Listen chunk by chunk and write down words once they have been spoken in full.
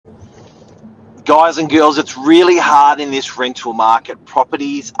Guys and girls, it's really hard in this rental market.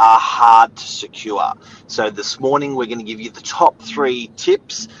 Properties are hard to secure. So this morning we're going to give you the top 3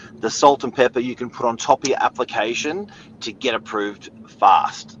 tips, the salt and pepper you can put on top of your application to get approved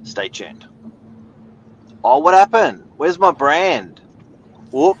fast. Stay tuned. Oh, what happened? Where's my brand?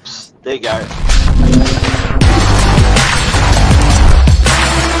 Whoops, there you go.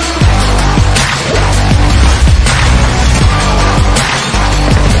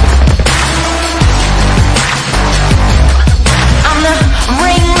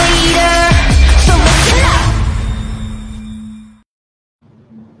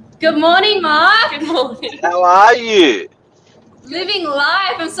 Good morning, Mark. Good morning. How are you? Living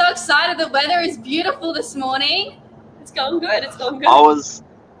life. I'm so excited. The weather is beautiful this morning. It's going good. It's going good. I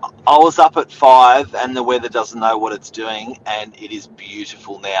was up at 5 and the weather doesn't know what it's doing, and it is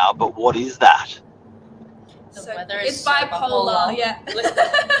beautiful now. But what is that? The weather is it's so bipolar. Yeah.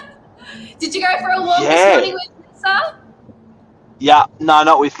 Did you go for a walk this morning with Lisa? Yeah, no,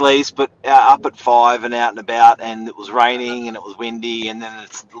 not with Lise, but up at 5 and out and about, and it was raining and it was windy, and then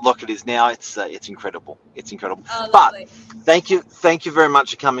look, it is now. It's incredible. It's incredible. Oh, but lovely. thank you very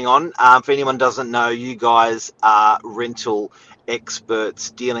much for coming on. For anyone who doesn't know, you guys are rental experts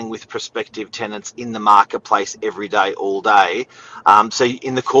dealing with prospective tenants in the marketplace every day, all day. So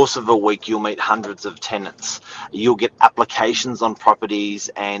in the course of a week, you'll meet hundreds of tenants. You'll get applications on properties,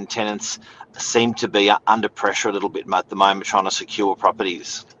 and tenants seem to be under pressure a little bit at the moment trying to secure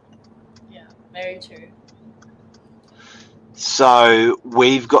properties. Yeah, very true. So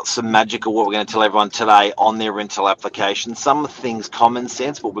we've got some magic of what we're going to tell everyone today on their rental application. Some things common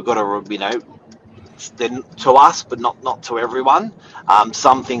sense, but we've got to, then to us, but not to everyone.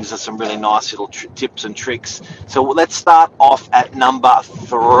 Some things are some really nice little tips and tricks. So let's start off at number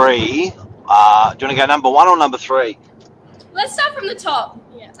 3. Do you want to go number 1 or number 3? Let's start from the top.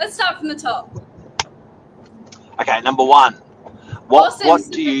 Yeah. Let's start from the top. Okay, number 1. What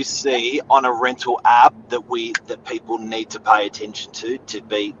do you Awesome. see on a rental app that people need to pay attention to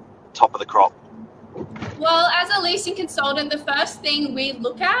be top of the crop? Well, as a leasing consultant, the first thing we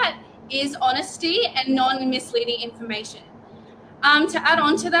look at is honesty and non-misleading information. To add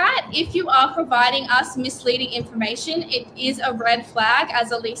on to that, if you are providing us misleading information, it is a red flag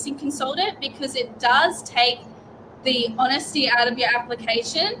as a leasing consultant, because it does take the honesty out of your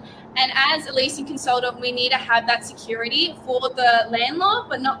application. And as a leasing consultant, we need to have that security for the landlord,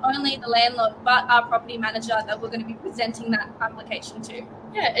 but not only the landlord, but our property manager that we're going to be presenting that application to.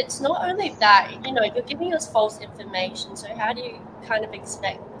 Yeah, it's not only that, you're giving us false information. So how do you kind of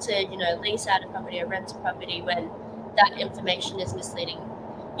expect to, lease out a property or rent a property when that information is misleading?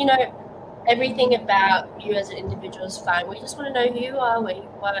 Everything about you as an individual is fine. We just want to know who you are, where you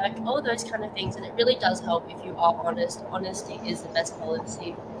work, all those kind of things. And it really does help if you are honest. Honesty is the best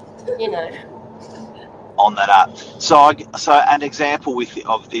policy, On that app. So an example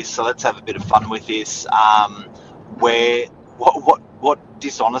of this. So let's have a bit of fun with this. Where what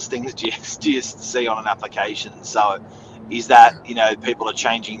dishonest things do you see on an application? So is that people are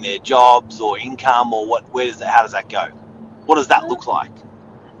changing their jobs or income, or what? How does that go? What does that look like?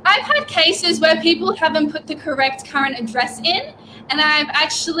 I've had cases where people haven't put the correct current address in, and I've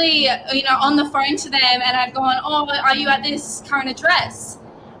actually, on the phone to them, and I've gone, "Oh, are you at this current address?"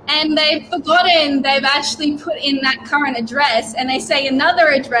 And they've forgotten they've actually put in that current address, and they say another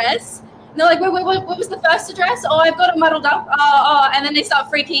address. And they're like, wait, what was the first address? Oh, I've got it muddled up. And then they start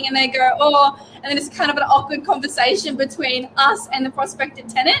freaking, and they go, oh, and then it's kind of an awkward conversation between us and the prospective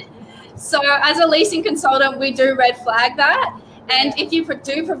tenant. So as a leasing consultant, we do red flag that. And if you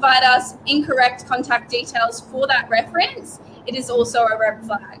do provide us incorrect contact details for that reference, it is also a red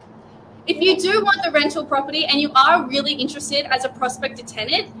flag. If you do want the rental property and you are really interested as a prospective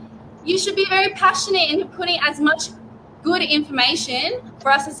tenant, you should be very passionate in putting as much good information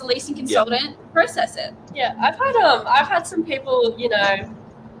for us as a leasing consultant to process it. Yeah, I've had some people,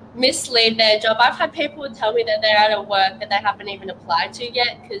 mislead their job. I've had people tell me that they're out of work that they haven't even applied to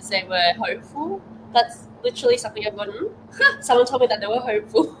yet because they were hopeful. That's literally something I've gotten. Someone told me that they were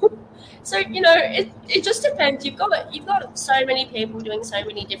hopeful. So, it just depends. You've got so many people doing so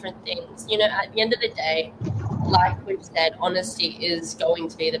many different things. At the end of the day, like we've said, honesty is going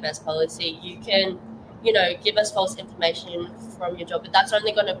to be the best policy. You can, give us false information from your job, but that's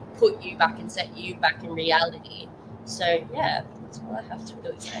only going to put you back and set you back in reality. So, yeah, that's all I have to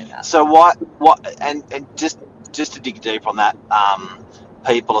really say about So and just to dig deep on that,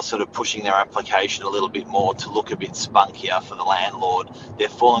 people are sort of pushing their application a little bit more to look a bit spunkier for the landlord. They're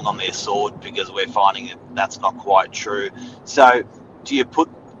falling on their sword because we're finding that that's not quite true. So do you put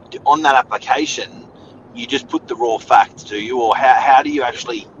on that application, you just put the raw facts, do you? Or how do you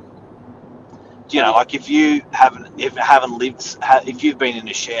actually like if you've been in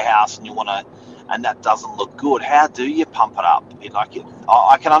a share house and you want to, and that doesn't look good, how do you pump it up?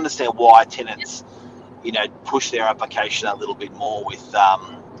 I can understand why tenants, push their application a little bit more with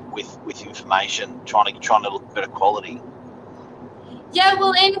information, trying to look better quality. Yeah,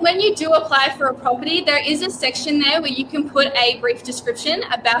 well, and when you do apply for a property, there is a section there where you can put a brief description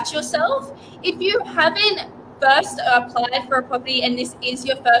about yourself. If you haven't first applied for a property and this is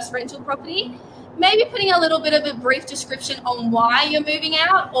your first rental property, maybe putting a little bit of a brief description on why you're moving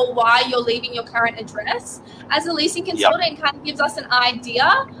out or why you're leaving your current address as a leasing consultant kind of gives us an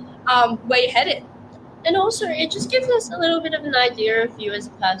idea where you're headed. And also, it just gives us a little bit of an idea of you as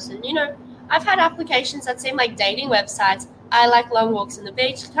a person. I've had applications that seem like dating websites. I like long walks on the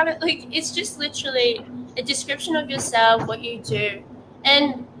beach. Kind of like it's just literally a description of yourself, what you do,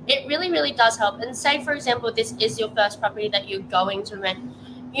 and it really, really does help. And say, for example, this is your first property that you're going to rent.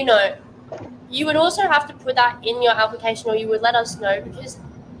 You would also have to put that in your application, or you would let us know, because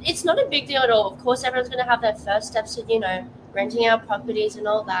it's not a big deal at all. Of course, everyone's going to have their first steps to renting out properties and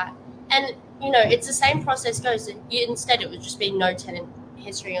all that, and it's the same process goes. Instead, it would just be no tenant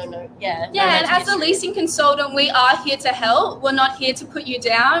history or no and as a leasing consultant, we are here to help. We're not here to put you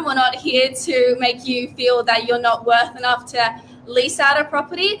down. We're not here to make you feel that you're not worth enough to lease out a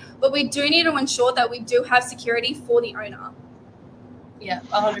property, but we do need to ensure that we do have security for the owner.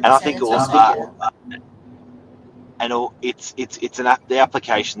 100%. And I think also the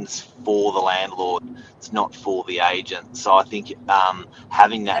application's for the landlord, it's not for the agent. So I think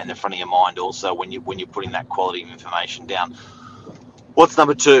having that in the front of your mind also when you're putting that quality of information down. What's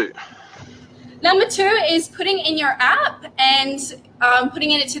number 2? Number 2 is putting in your app and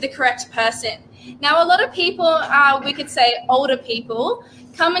putting it to the correct person. Now, a lot of people, we could say older people,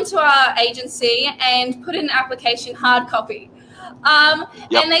 come into our agency and put in an application hard copy.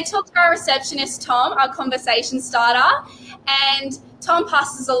 And they talk to our receptionist, Tom, our conversation starter, and Tom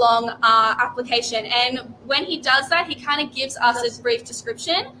passes along our application. And when he does that, he kind of gives us a brief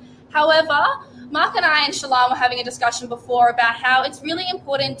description. However, Mark and I and Shalom were having a discussion before about how it's really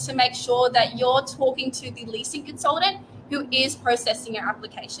important to make sure that you're talking to the leasing consultant who is processing your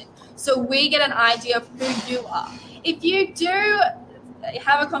application. So we get an idea of who you are. If you do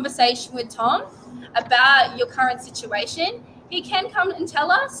have a conversation with Tom about your current situation, he can come and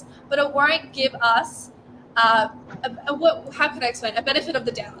tell us, but it won't give us how could I explain? A benefit of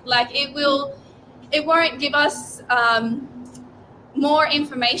the doubt. Like it won't give us more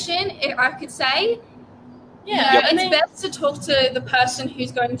information, I could say. It's best to talk to the person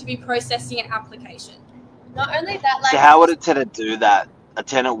who's going to be processing an application. Not only that, so how would a tenant do that? A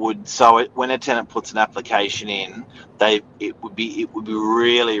tenant would when a tenant puts an application in, it would be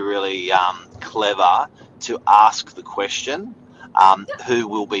really, really clever to ask the question, who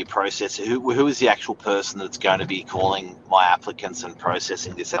will be processing, who is the actual person that's going to be calling my applicants and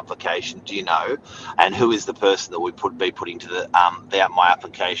processing this application, do you know? And who is the person that would be putting to my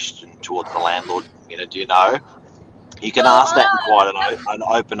application towards the landlord, do you know? You can ask that in quite an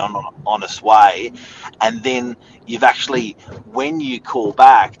open, honest way, and then you've actually, when you call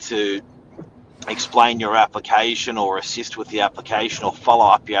back to explain your application or assist with the application or follow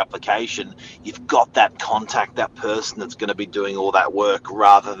up your application, you've got that contact, that person that's going to be doing all that work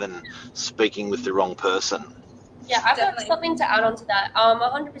rather than speaking with the wrong person. Yeah, I've got something to add on to that.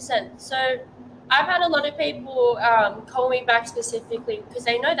 100%. So I've had a lot of people call me back specifically because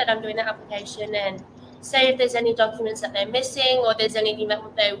they know that I'm doing the application and say if there's any documents that they're missing or there's anything that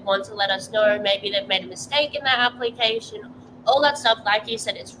they want to let us know, maybe they've made a mistake in their application, all that stuff. Like you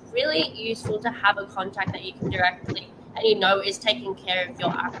said, it's really useful to have a contact that you can directly and is taking care of your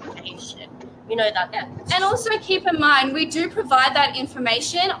application. That. Yeah. And also keep in mind, we do provide that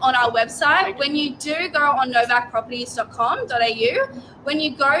information on our website. When you do go on novakproperties.com.au, when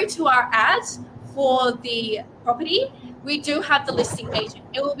you go to our ad for the property, we do have the listing agent.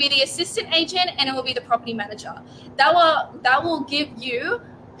 It will be the assistant agent and it will be the property manager. That will give you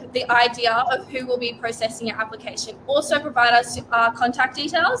the idea of who will be processing your application. Also provide us contact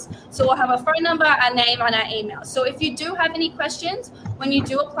details. So we'll have a phone number, our name, and our email. So if you do have any questions when you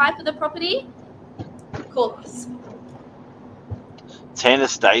do apply for the property, call us. Tina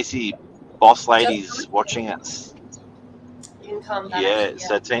Stacey, boss lady's watching us. Income.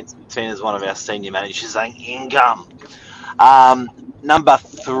 So Tina's one of our senior managers. She's saying income. Number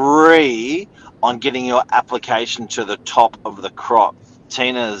 3 on getting your application to the top of the crop.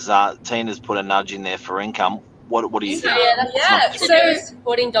 Tina's put a nudge in there for income. What do you think? So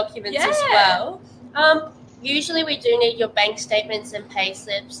supporting documents as well. Usually we do need your bank statements and pay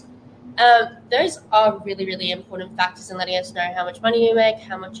slips. Those are really, really important factors in letting us know how much money you make,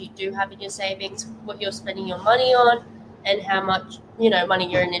 how much you do have in your savings, what you're spending your money on, and how much,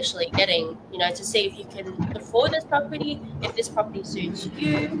 money you're initially getting, to see if you can afford this property, if this property suits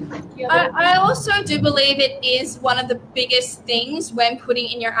you. I also do believe it is one of the biggest things when putting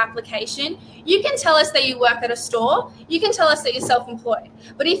in your application. You can tell us that you work at a store, you can tell us that you're self-employed,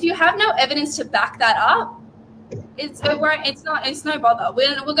 but if you have no evidence to back that up, it's no bother.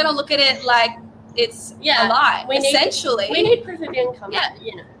 We're going to look at it like it's a lie, essentially. We need proof of income. Yeah.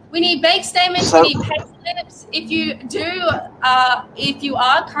 We need bank statements, we need pay slips. If you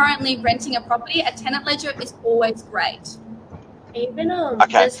are currently renting a property, a tenant ledger is always great. Even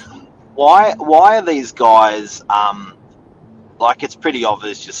okay. Why are these guys it's pretty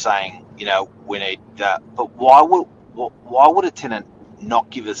obvious just saying, we need that, but why would a tenant not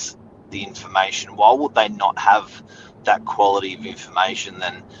give us the information? Why would they not have that quality of information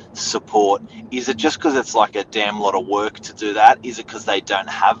then support? Is it just because it's like a damn lot of work to do that? Is it because they don't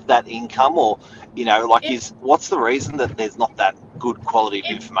have that income, or what's the reason that there's not that good quality of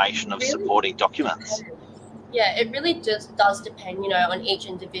information of really supporting documents? Yeah, it really just does depend, on each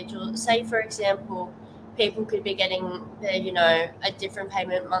individual. Say, for example, people could be getting a different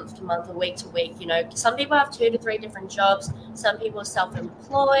payment month to month or week to week. Some people have 2 to 3 different jobs. Some people are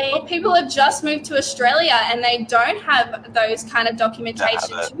self-employed. Or people have just moved to Australia and they don't have those kind of documentation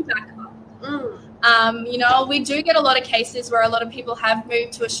to back up. We do get a lot of cases where a lot of people have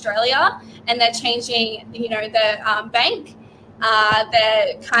moved to Australia and they're changing, their bank.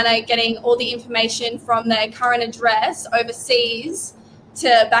 They're kind of getting all the information from their current address overseas to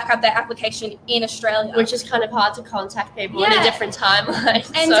back up their application in Australia. Which is kind of hard to contact people in a different timeline.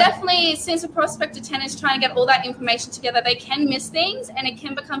 And definitely, since a prospective tenant is trying to get all that information together, they can miss things and it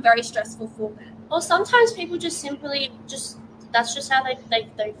can become very stressful for them. Or sometimes people just simply that's just how they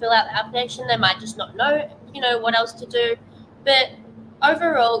fill out the application. They might just not know, what else to do. But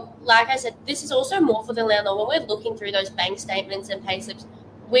overall, like I said, this is also more for the landlord. When we're looking through those bank statements and pay slips,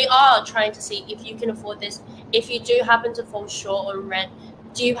 we are trying to see if you can afford this. If you do happen to fall short on rent,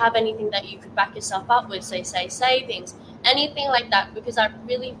 do you have anything that you could back yourself up with? So say savings, anything like that, because that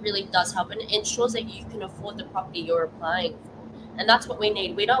really, really does help and it ensures that you can afford the property you're applying for. And that's what we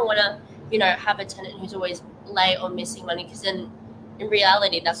need. We don't want to, have a tenant who's always late or missing money, because then in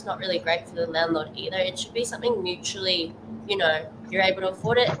reality, that's not really great for the landlord either. It should be something mutually, you're able to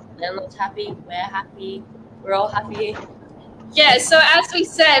afford it, landlord's happy, we're happy, we're all happy. Yeah, so as we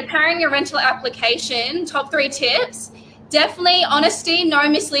said, pairing your rental application, top 3 tips, definitely honesty, no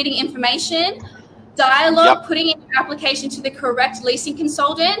misleading information, dialogue, putting in your application to the correct leasing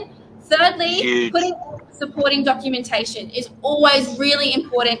consultant. Thirdly, putting supporting documentation is always really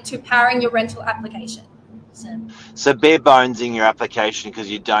important to powering your rental application. So bare bonesing your application because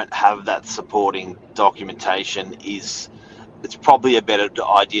you don't have that supporting documentation it's probably a better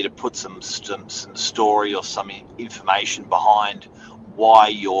idea to put some story or some information behind why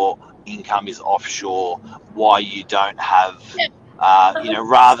your income is offshore, why you don't have,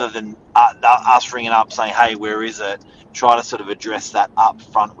 rather than us ringing up saying, hey, where is it? Try to sort of address that up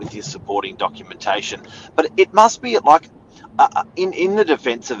front with your supporting documentation. But it must be in the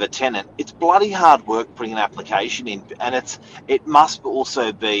defence of a tenant, it's bloody hard work putting an application in, and it must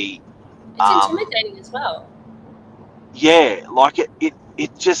also be... It's intimidating as well. Yeah, like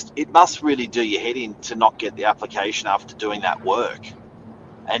it must really do your head in to not get the application after doing that work.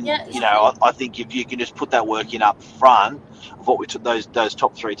 And I think if you can just put that work in up front of what we took, those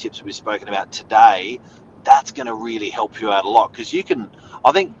top 3 tips that we've spoken about today, that's going to really help you out a lot. Because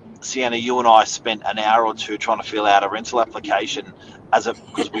I think, Sienna, you and I spent an hour or 2 trying to fill out a rental application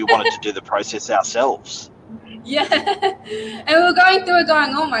because we wanted to do the process ourselves. Yeah, and we were going through it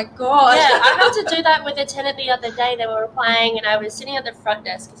going, oh my God. Yeah, I had to do that with a tenant the other day. They were applying and I was sitting at the front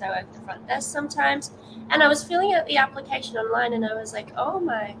desk because I work at the front desk sometimes. And I was filling out the application online and I was like, oh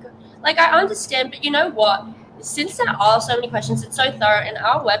my God. Like, I understand, but you know what? Since there are so many questions, it's so thorough and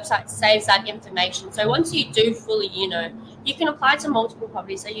our website saves that information. So once you do fully, you can apply to multiple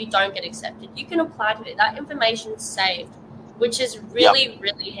properties so you don't get accepted. You can apply to it. That information's saved, which is really,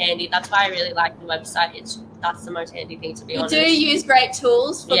 really handy. That's why I really like the website. That's the most handy thing, to be honest. You do use great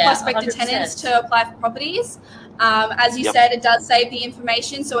tools for prospective 100%. tenants to apply for proproperties. As you said, it does save the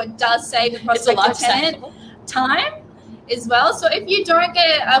information, so it does save the prospective tenant time as well. So if you don't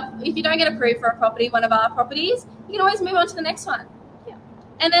get approved for a property, one of our properties, you can always move on to the next one. Yeah.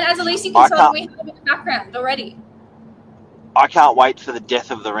 And then as a leasing consultant, we have a bit of background already. I can't wait for the death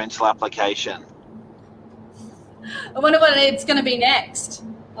of the rental application. I wonder what it's going to be next.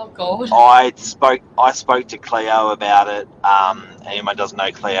 Oh God. I spoke to Cleo about it. Anyone doesn't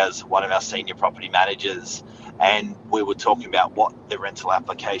know, Cleo's one of our senior property managers, and we were talking about what the rental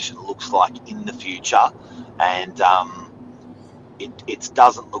application looks like in the future, and it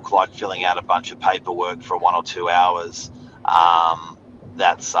doesn't look like filling out a bunch of paperwork for 1 or 2 hours.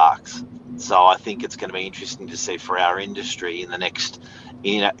 That sucks. So I think it's going to be interesting to see for our industry in the next,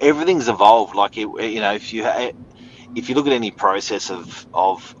 everything's evolved. Like, if you look at any process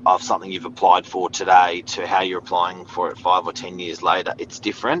of something you've applied for today to how you're applying for it 5 or 10 years later, it's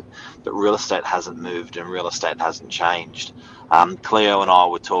different. But real estate hasn't moved and real estate hasn't changed. Cleo and I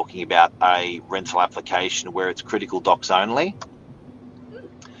were talking about a rental application where it's critical docs only.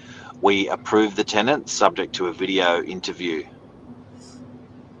 We approve the tenant subject to a video interview.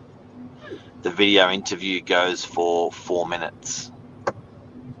 The video interview goes for 4 minutes.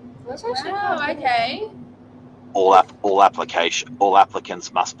 That's actually Wow, okay. All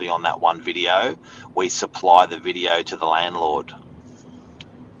applicants must be on that one video. We supply the video to the landlord.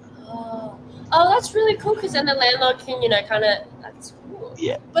 Oh, that's really cool because then the landlord can, that's cool.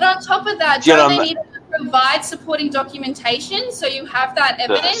 Yeah. But on top of that, Do you know don't what they need to provide supporting documentation so you have that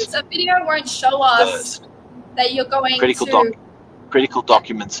evidence? First. A video won't show us First. that you're going Critical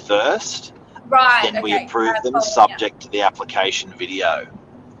documents first. Right. Then we okay. approve them That's subject to the application video.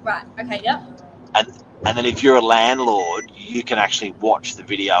 Right. Okay. Yep. And then if you're a landlord, you can actually watch the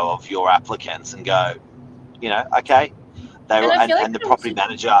video of your applicants and go, okay. And the property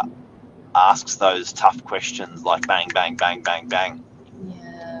manager asks those tough questions like bang, bang, bang, bang, bang.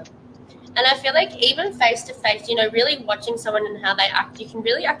 Yeah. And I feel like even face to face, really watching someone and how they act, you can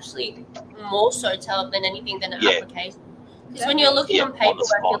really actually more so tell than anything than an application. Because when you're looking on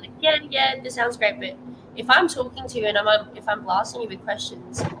paperwork, you're like, yeah, this sounds great, but if I'm talking to you and if I'm blasting you with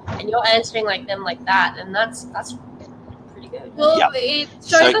questions and you're answering them like that, then that's pretty good. Well, it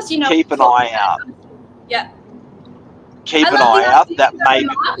shows us, keep an eye out. Yeah. Keep an eye out. That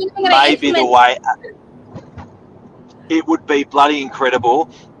may be the way. It would be bloody incredible.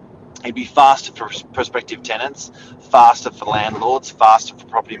 It'd be faster for prospective tenants, faster for landlords, faster for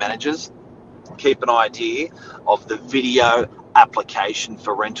property managers. Keep an idea of the video application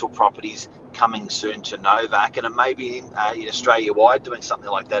for rental properties coming soon to Novak, and it may be in Australia-wide doing something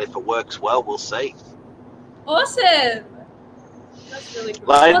like that. If it works well, we'll see. Awesome. That's really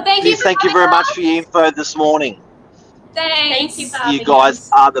cool. Ladies, thank you very much for your info this morning. Thanks. Thank you for having You guys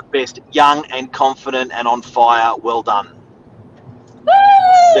us. are the best. Young and confident and on fire. Well done. Woo!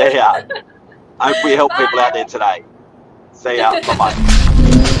 See ya. Hope we help people out there today. See ya. Bye-bye.